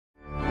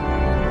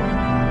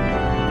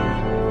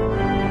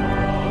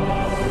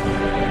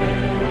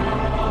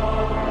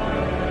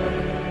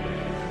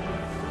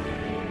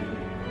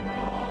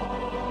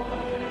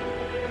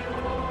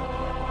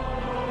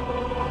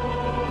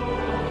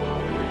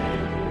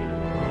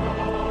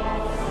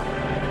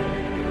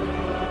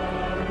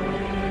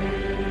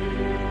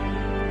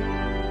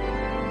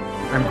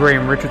I'm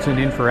Graham Richardson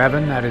in for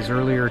Evan. That is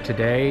earlier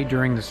today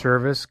during the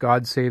service,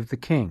 God Save the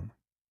King.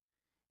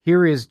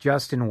 Here is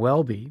Justin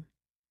Welby,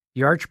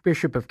 the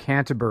Archbishop of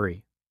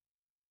Canterbury,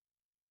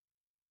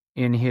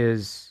 in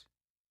his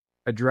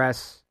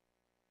address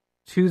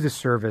to the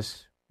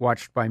service,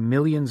 watched by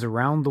millions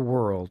around the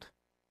world,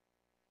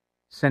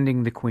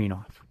 sending the Queen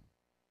off.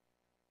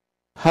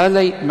 Her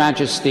late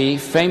Majesty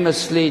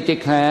famously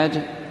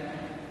declared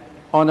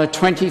on a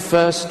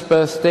 21st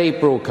birthday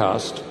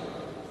broadcast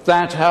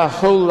that her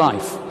whole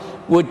life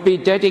would be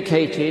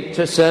dedicated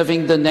to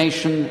serving the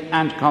nation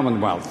and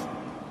Commonwealth.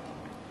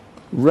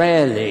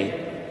 Rarely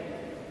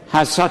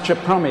has such a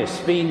promise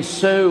been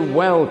so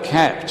well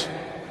kept.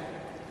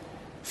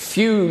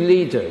 Few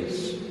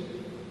leaders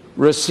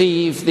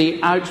receive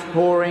the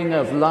outpouring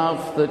of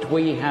love that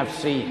we have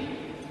seen.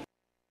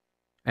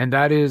 And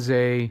that is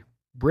a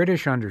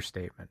British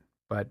understatement,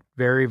 but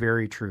very,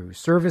 very true.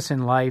 Service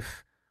in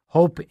life,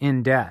 hope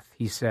in death,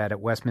 he said at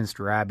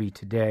Westminster Abbey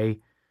today.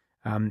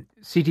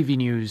 CTV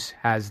News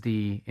has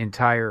the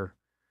entire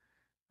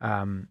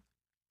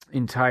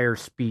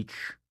speech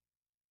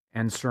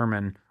and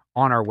sermon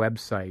on our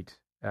website.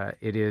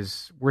 It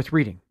is worth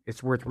reading.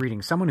 It's worth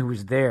reading. Someone who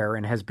was there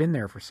and has been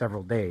there for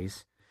several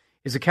days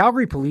is a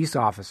Calgary police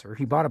officer.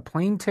 He bought a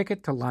plane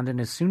ticket to London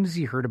as soon as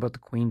he heard about the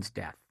Queen's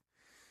death.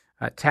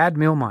 Tad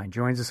Milmine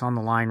joins us on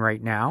the line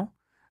right now.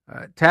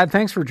 Tad,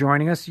 thanks for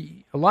joining us.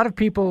 A lot of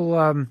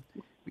people,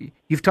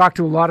 you've talked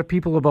to a lot of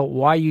people about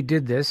why you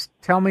did this.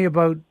 Tell me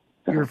about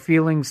your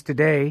feelings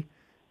today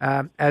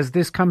as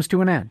this comes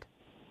to an end.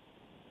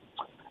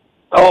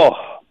 Oh,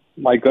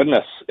 my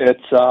goodness.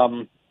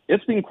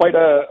 It's been quite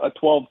a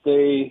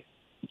 12-day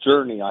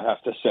journey, I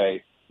have to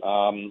say.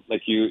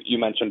 Like you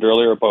mentioned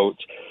earlier about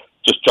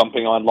just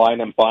jumping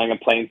online and buying a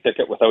plane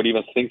ticket without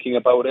even thinking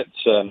about it.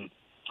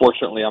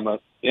 Fortunately, I'm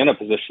in a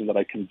position that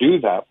I can do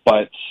that,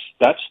 but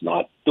that's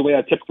not the way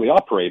I typically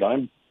operate.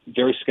 I'm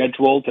very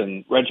scheduled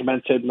and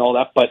regimented and all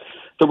that, but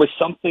there was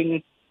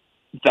something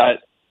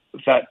that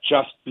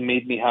just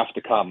made me have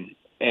to come.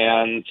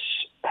 And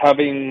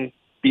having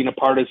been a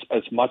part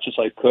as much as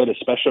I could,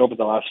 especially over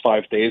the last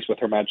 5 days with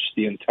Her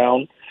Majesty in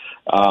town,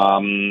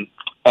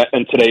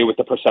 and today with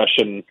the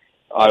procession,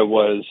 I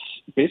was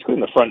basically in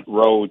the front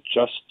row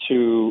just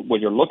to,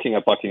 when you're looking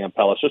at Buckingham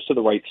Palace, just to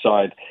the right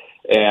side,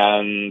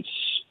 and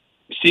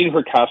seeing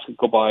her casket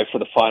go by for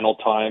the final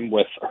time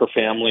with her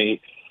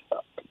family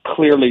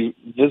clearly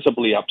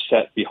visibly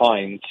upset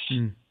behind,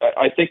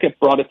 I think it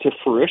brought it to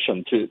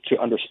fruition, to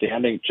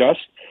understanding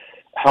just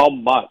how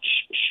much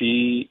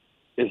she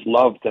is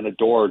loved and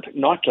adored,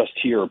 not just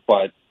here,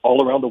 but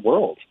all around the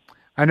world.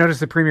 I noticed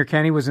that Premier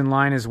Kenney was in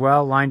line as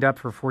well, lined up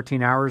for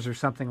 14 hours or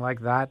something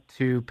like that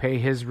to pay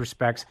his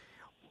respects.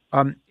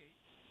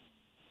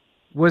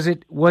 Was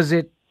it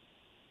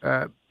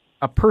a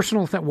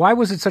personal thing? Why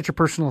was it such a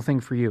personal thing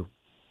for you?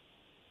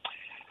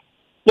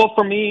 Well,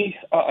 for me,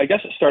 I guess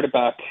it started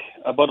back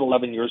about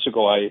 11 years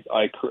ago. I,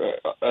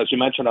 as you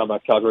mentioned, I'm a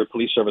Calgary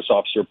Police Service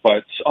officer,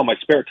 but on my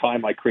spare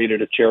time, I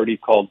created a charity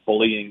called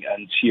Bullying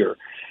Ends Here.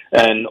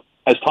 And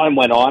as time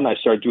went on, I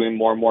started doing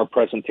more and more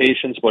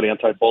presentations about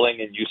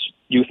anti-bullying and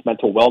youth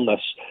mental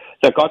wellness.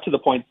 That got to the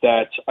point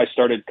that I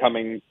started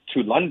coming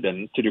to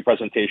London to do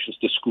presentations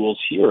to schools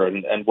here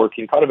and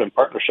working kind of in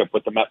partnership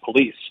with the Met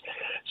Police.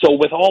 So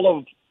with all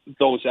of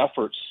those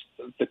efforts,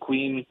 the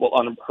Queen, well,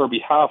 on her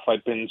behalf,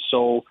 I've been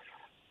so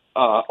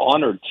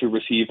honored to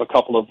receive a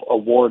couple of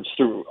awards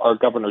through our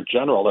Governor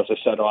General, as I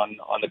said, on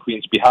the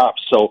Queen's behalf.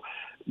 So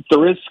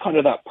there is kind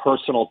of that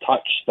personal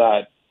touch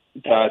that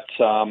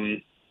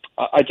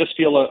I just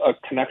feel a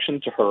connection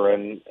to her.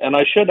 And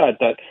I should add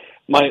that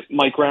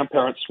my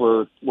grandparents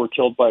were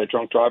killed by a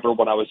drunk driver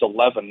when I was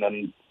 11.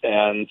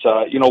 And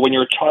you know, when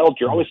you're a child,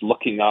 you're always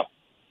looking up,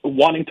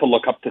 wanting to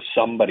look up to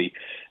somebody.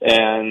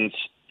 And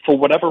for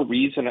whatever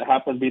reason, it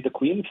happened to be the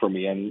Queen for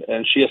me.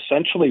 And she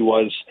essentially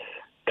was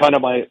kind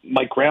of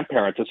my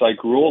grandparent as I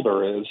grew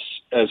older.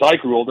 As I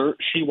grew older,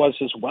 she was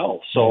as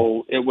well.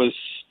 So it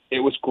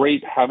was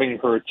great having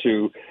her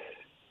to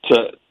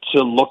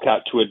look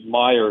at, to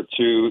admire,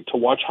 to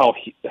watch how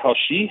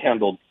she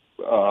handled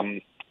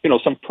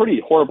some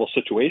pretty horrible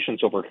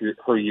situations over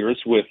her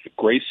years with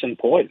grace and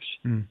poise.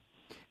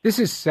 This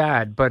is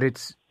sad, but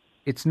it's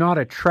not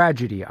a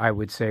tragedy, I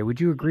would say.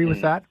 Would you agree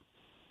with that?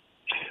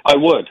 I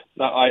would.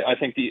 I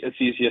think it's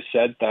easiest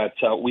said that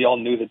we all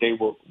knew the day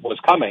was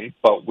coming,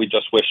 but we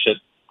just wish it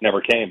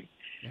never came.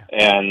 Yeah.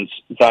 And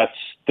that's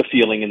the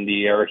feeling in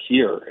the air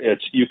here.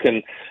 It's, you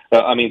can,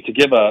 to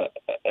give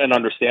an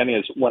understanding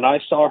is when I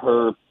saw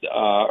her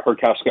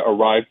casket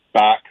arrive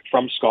back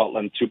from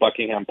Scotland to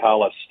Buckingham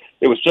Palace,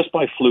 it was just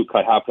by fluke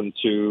I happened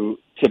to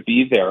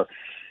be there.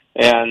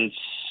 And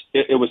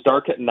it was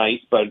dark at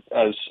night, but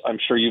as I'm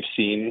sure you've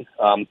seen,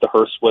 the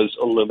hearse was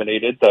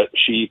illuminated, that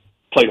she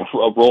played a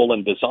role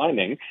in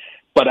designing.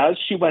 But as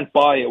she went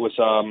by, it was,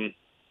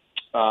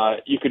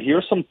 you could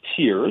hear some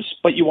tears,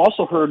 but you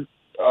also heard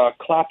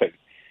clapping.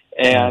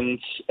 And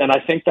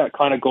I think that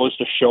kind of goes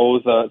to show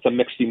the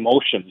mixed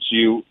emotions.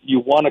 You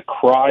want to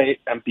cry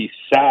and be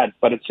sad,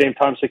 but at the same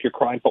time, it's like you're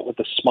crying, but with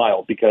a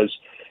smile, because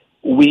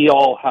we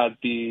all had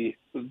the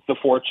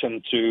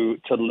fortune to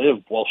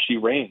live while she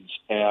reigns,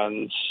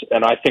 and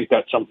I think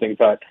that's something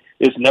that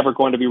is never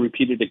going to be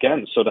repeated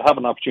again. So to have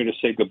an opportunity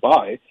to say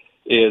goodbye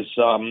is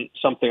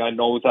something I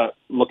know that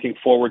looking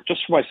forward,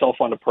 just for myself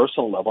on a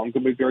personal level, I'm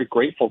going to be very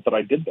grateful that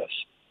I did this.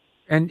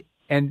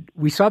 And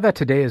we saw that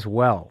today as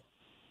well.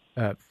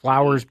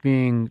 Flowers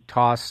being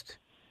tossed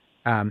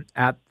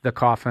at the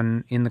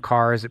coffin in the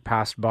car as it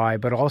passed by,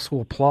 but also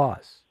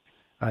applause.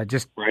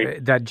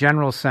 Right. That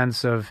general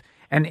sense of,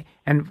 and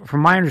from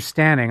my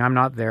understanding, I'm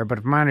not there,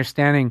 but from my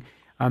understanding,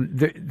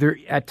 there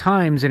at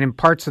times and in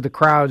parts of the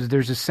crowds,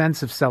 there's a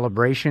sense of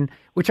celebration,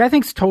 which I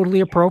think is totally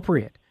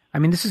appropriate. I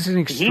mean, this is an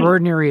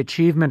extraordinary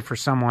achievement for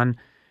someone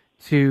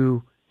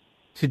to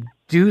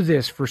do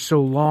this for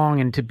so long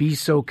and to be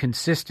so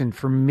consistent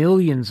for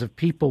millions of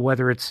people,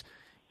 whether it's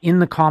in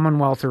the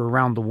Commonwealth or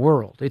around the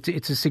world.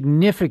 It's a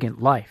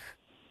significant life.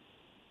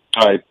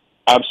 I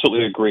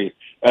absolutely agree.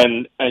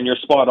 And you're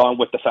spot on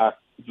with the fact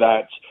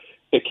that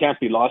it can't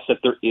be lost that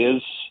there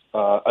is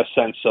a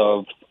sense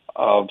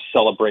of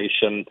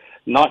celebration,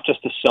 not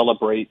just to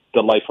celebrate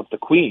the life of the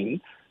Queen,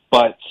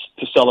 but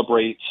to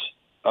celebrate,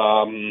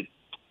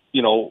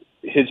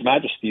 His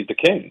Majesty the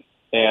King.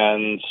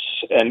 And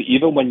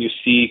even when you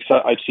see,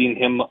 cause I've seen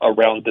him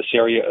around this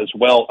area as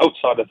well,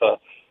 outside of the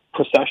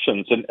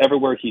processions, and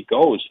everywhere he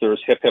goes,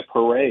 there's hip hip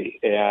hooray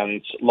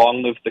and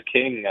long live the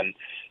King, and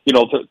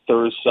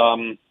there's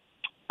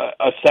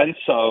a sense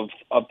of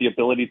the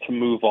ability to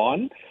move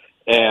on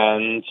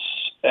and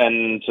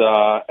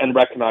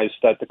recognize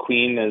that the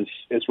Queen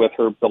is with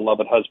her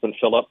beloved husband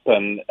Philip,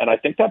 and I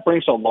think that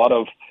brings a lot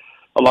of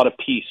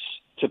peace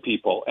to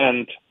people.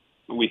 And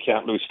we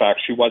can't lose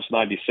facts. She was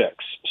 96,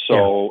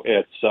 so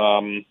it's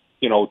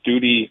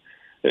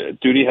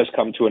duty has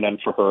come to an end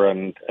for her,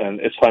 and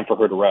it's time for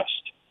her to rest.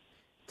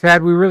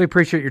 Tad, we really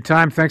appreciate your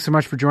time. Thanks so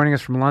much for joining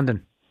us from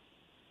London.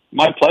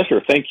 My pleasure.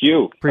 Thank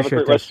you. Appreciate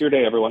Have a great rest of your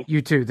day, everyone.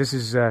 You too. This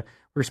is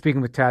we're speaking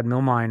with Tad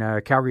Milmine,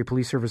 a Calgary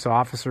Police Service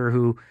officer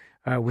who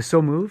was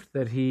so moved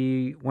that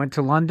he went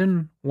to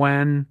London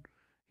when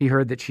he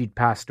heard that she'd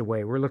passed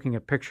away. We're looking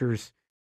at pictures